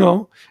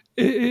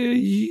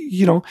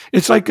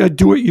like I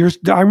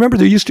remember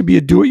there used to be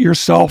a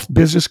do-it-yourself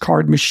business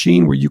card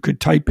machine where you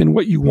could type in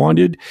what you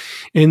wanted,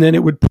 and then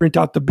it would print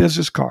out the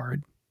business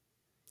card.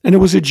 And it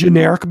was a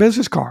generic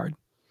business card.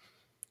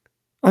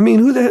 I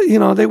mean,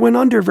 they went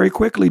under very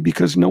quickly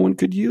because no one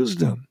could use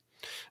them.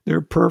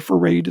 They're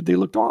perforated. They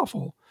looked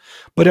awful.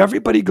 But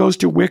everybody goes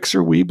to Wix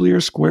or Weebly or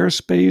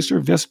Squarespace or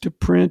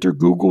Vistaprint or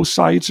Google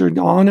Sites or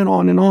on and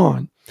on and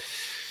on.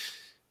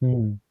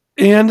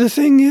 And the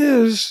thing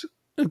is,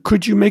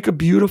 could you make a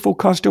beautiful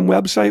custom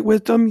website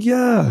with them?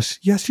 Yes,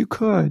 you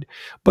could.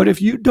 But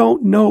if you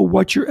don't know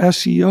what your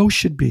SEO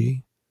should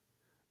be,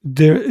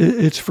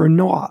 it's for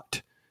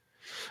naught.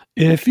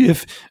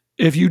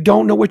 If you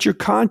don't know what your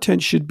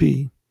content should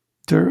be,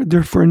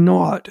 they're for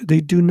naught.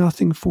 They do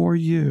nothing for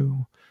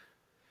you.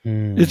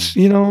 It's,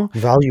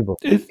 valuable,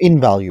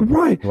 invaluable.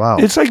 Right. Wow.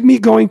 It's like me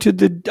going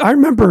I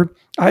remember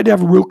I'd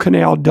have a root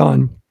canal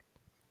done.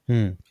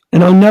 And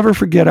I'll never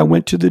forget, I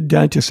went to the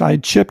dentist. I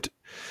had chipped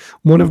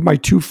one of my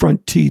 2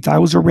 front teeth. I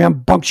was a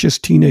rambunctious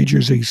teenager,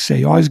 as they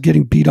say, always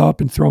getting beat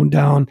up and thrown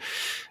down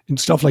and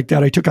stuff like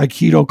that. I took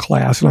Aikido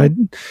class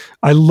and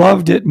I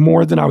loved it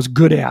more than I was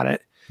good at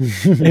it.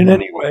 And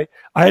anyway,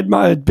 I had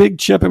my big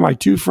chip in my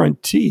 2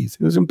 front teeth.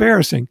 It was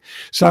embarrassing.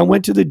 So I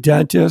went to the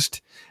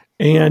dentist,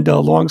 and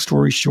long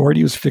story short,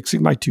 he was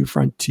fixing my 2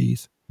 front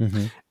teeth.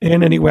 And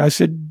anyway, I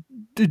said,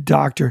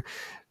 doctor,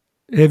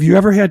 have you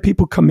ever had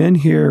people come in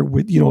here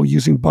with,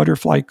 using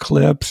butterfly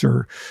clips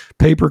or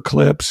paper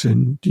clips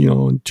and,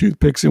 and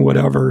toothpicks and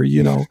whatever,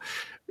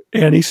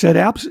 And he said,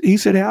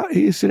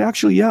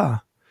 actually, yeah.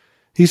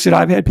 He said,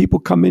 I've had people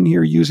come in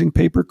here using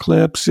paper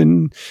clips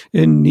and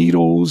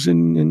needles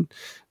and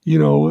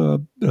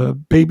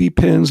baby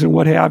pins and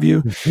what have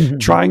you,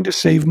 trying to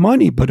save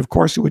money. But of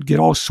course, it would get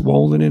all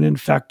swollen and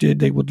infected.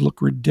 They would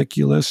look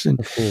ridiculous, and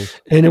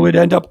it would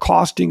end up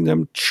costing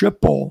them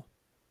triple.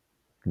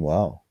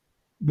 Wow.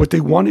 What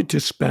they wanted to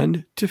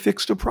spend to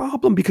fix the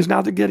problem, because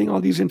now they're getting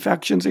all these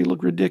infections. They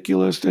look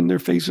ridiculous, and their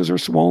faces are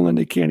swollen.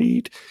 They can't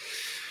eat.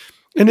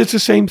 And it's the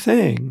same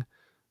thing.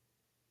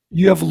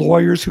 You have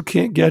lawyers who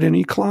can't get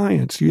any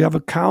clients. You have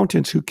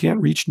accountants who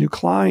can't reach new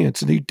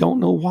clients, and they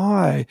don't know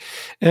why.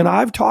 And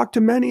I've talked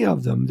to many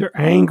of them. They're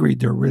angry.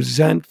 They're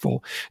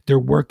resentful. They're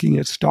working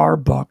at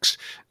Starbucks.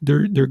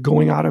 They're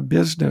going out of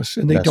business,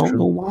 and they don't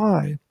know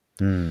why.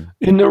 Mm.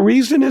 And the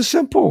reason is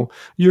simple.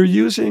 You're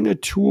using a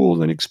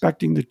tool and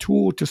expecting the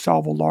tool to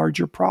solve a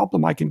larger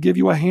problem. I can give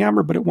you a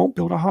hammer, but it won't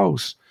build a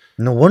house.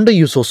 No wonder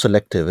you're so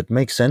selective. It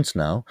makes sense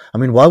now. I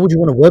mean, why would you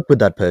want to work with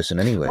that person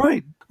anyway?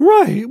 Right.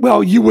 Right.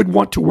 Well, you would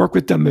want to work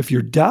with them if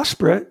you're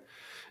desperate.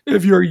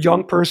 If you're a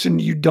young person,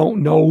 you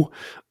don't know,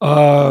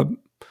 I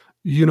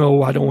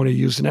don't want to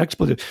use an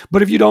expletive,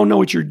 but if you don't know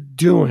what you're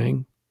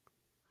doing,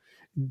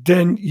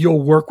 then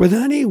you'll work with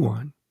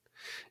anyone.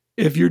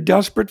 If you're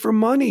desperate for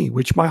money,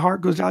 which my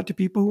heart goes out to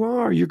people who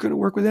are, you're going to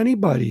work with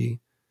anybody.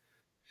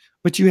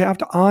 But you have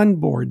to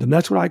onboard them.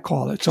 That's what I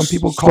call it. Some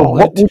people call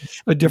it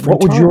a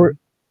different term.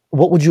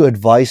 What would your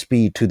advice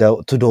be to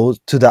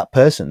that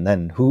person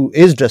then who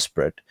is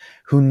desperate,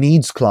 who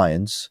needs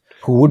clients,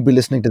 who would be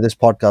listening to this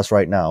podcast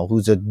right now,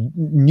 who's a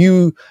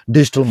new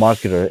digital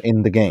marketer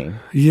in the game?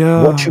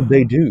 Yeah. What should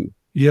they do?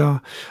 Yeah.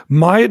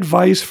 My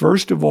advice,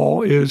 first of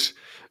all, is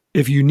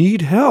if you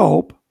need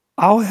help,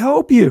 I'll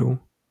help you.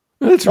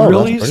 It's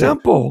really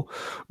simple.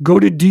 Go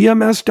to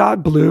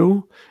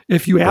dms.blue.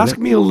 If you ask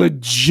me a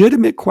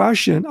legitimate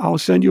question, I'll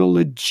send you a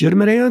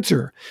legitimate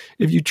answer.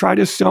 If you try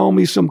to sell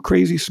me some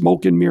crazy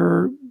smoke and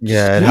mirror scheme,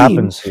 it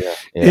happens.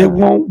 It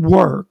won't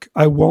work.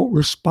 I won't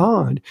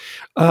respond.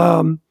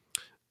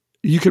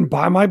 You can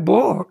buy my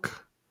book.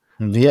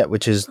 Yeah,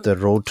 which is the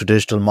Road to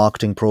Digital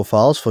Marketing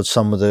Profiles for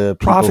some of the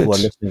people Profits. who are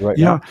listening right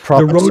now.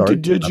 Profits, the Road to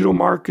Digital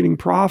Marketing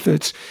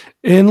Profits.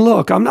 And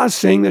look, I'm not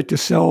saying that to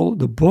sell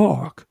the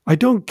book. I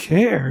don't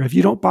care. If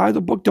you don't buy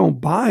the book, don't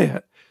buy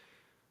it.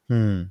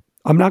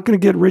 I'm not going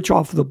to get rich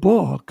off the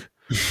book.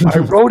 I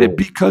wrote it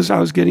because I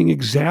was getting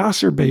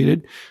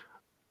exacerbated.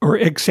 I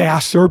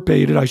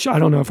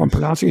don't know if I'm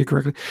pronouncing it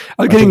correctly.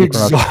 I was getting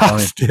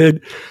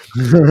exhausted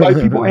by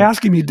people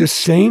asking me the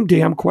same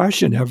damn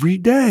question every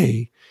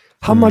day.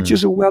 How much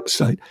is a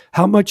website?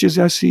 How much is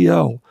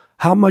SEO?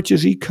 How much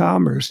is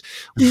e-commerce?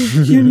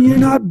 You're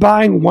not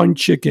buying one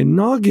chicken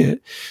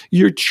nugget.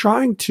 You're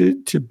trying to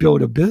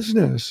build a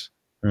business.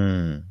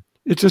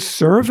 It's a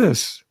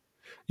service.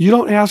 You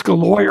don't ask a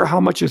lawyer how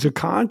much is a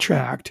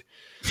contract,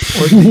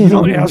 or you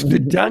don't ask the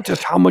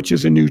dentist how much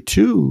is a new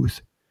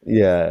tooth.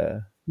 Yeah.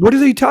 What do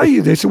they tell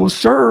you? They say, well,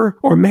 sir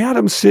or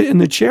madam, sit in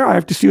the chair. I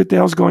have to see what the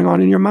hell's going on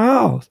in your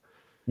mouth.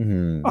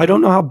 I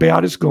don't know how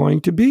bad it's going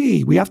to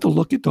be. We have to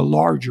look at the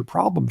larger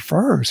problem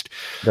first.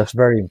 That's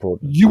very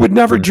important. You would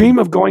never dream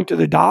of going to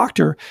the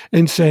doctor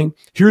and saying,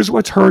 here's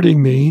what's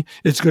hurting me.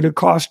 It's going to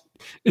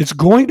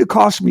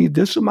cost me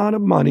this amount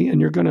of money, and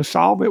you're going to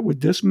solve it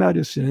with this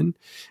medicine,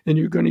 and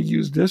you're going to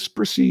use this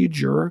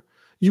procedure.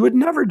 You would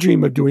never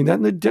dream of doing that,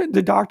 and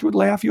the doctor would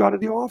laugh you out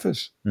of the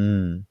office.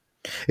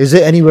 Is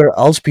there anywhere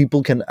else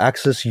people can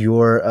access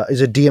your, is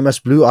it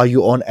DMS Blue? Are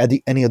you on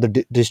any other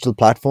digital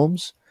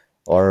platforms?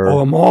 Or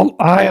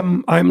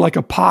I'm like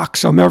a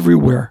pox. I'm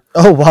everywhere.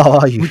 Oh, wow.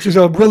 Are you? Which is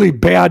a really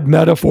bad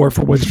metaphor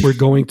for what we're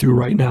going through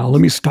right now.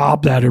 Let me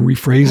stop that and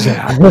rephrase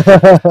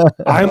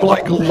that. I'm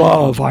like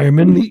love. I am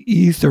in the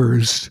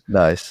ethers.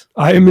 Nice.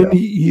 I am in the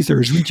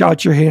ethers. Reach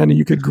out your hand and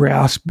you could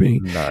grasp me.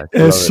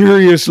 Nice.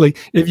 Seriously,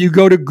 if you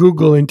go to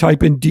Google and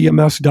type in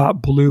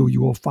dms.blue, you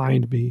will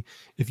find me.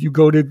 If you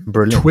go to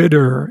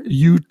Twitter,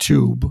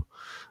 YouTube,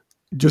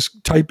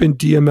 just type in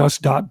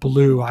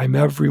dms.blue. I'm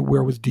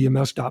everywhere with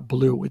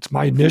dms.blue. It's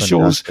my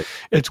initials.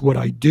 Fantastic. It's what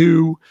I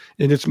do.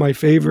 And it's my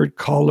favorite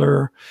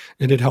color.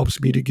 And it helps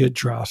me to get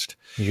dressed.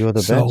 You're the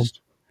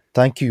best.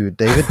 Thank you,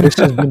 David. This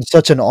has been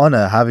such an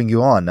honor having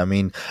you on. I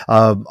mean,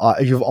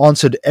 you've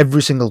answered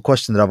every single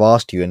question that I've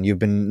asked you, and you've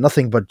been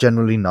nothing but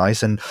generally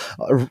nice. And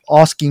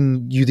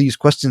asking you these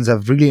questions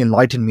have really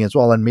enlightened me as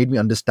well, and made me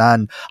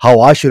understand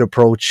how I should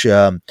approach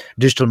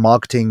digital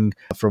marketing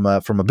from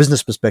a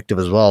business perspective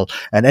as well.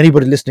 And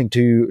anybody listening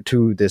to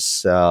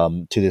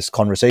this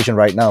conversation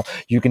right now,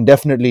 you can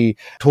definitely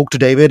talk to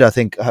David. I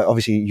think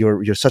obviously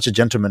you're such a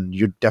gentleman.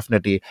 You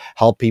definitely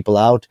help people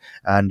out,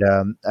 and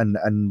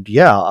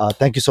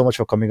thank you so much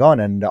for coming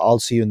on, and I'll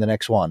see you in the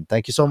next one.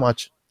 Thank you so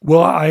much.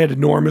 Well, I had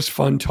enormous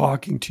fun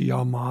talking to you,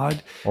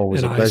 Ahmad.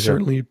 Always and a pleasure. I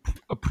certainly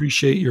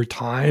appreciate your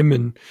time,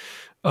 and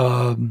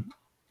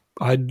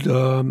I'd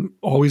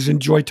always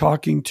enjoy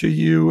talking to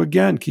you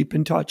again. Keep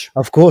in touch.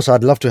 Of course,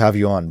 I'd love to have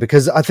you on,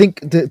 because I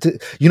think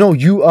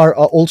you are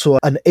also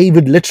an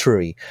avid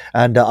literary,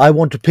 and I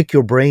want to pick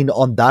your brain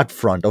on that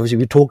front. Obviously,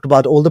 we talked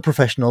about all the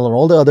professional and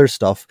all the other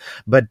stuff,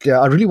 but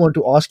I really want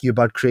to ask you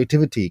about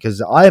creativity, because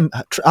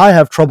I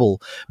have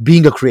trouble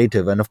being a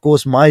creative, and of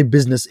course, my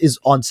business is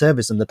on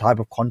service and the type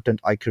of content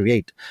I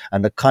create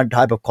and the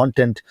type of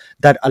content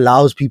that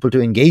allows people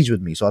to engage with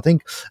me. So I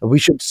think we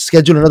should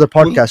schedule another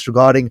podcast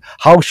regarding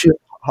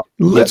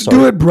Let's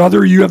do it,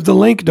 brother. You have the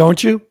link,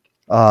 don't you?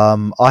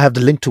 I have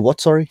the link to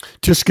what? Sorry?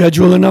 To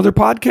schedule another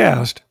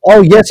podcast.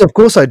 Oh, yes, of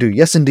course I do.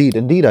 Yes, indeed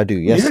I do.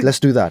 Yes, let's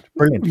do that.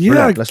 Brilliant.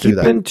 Let's do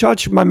that. Keep in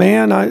touch, my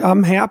man.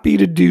 I'm happy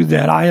to do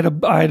that. I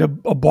had a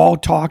ball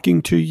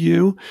talking to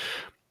you.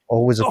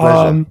 Always a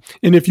pleasure.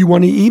 And if you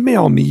want to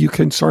email me, you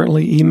can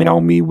certainly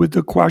email me with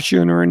a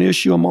question or an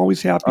issue. I'm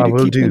always happy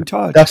to keep in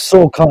touch. That's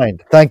so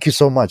kind. Thank you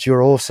so much.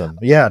 You're awesome.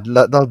 Yeah,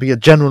 that'll be a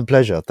genuine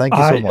pleasure. Thank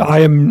you so much. I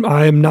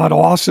am not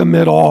awesome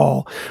at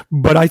all,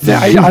 but I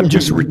think I'm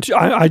just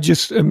I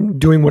just am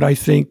doing what I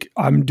think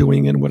I'm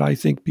doing and what I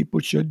think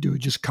people should do.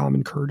 Just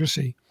common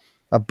courtesy.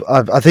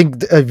 I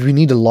think we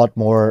need a lot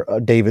more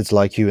Davids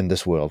like you in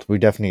this world. We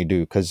definitely do.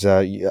 Because,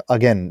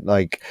 again,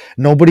 like,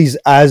 nobody's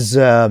as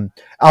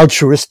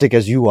altruistic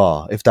as you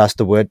are, if that's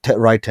the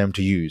right term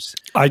to use.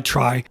 I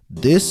try.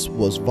 This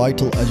was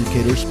Vital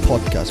Educators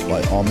Podcast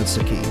by Amit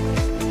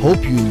Saqib.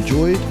 Hope you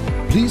enjoyed.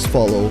 Please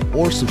follow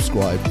or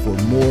subscribe for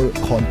more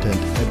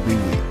content every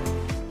week.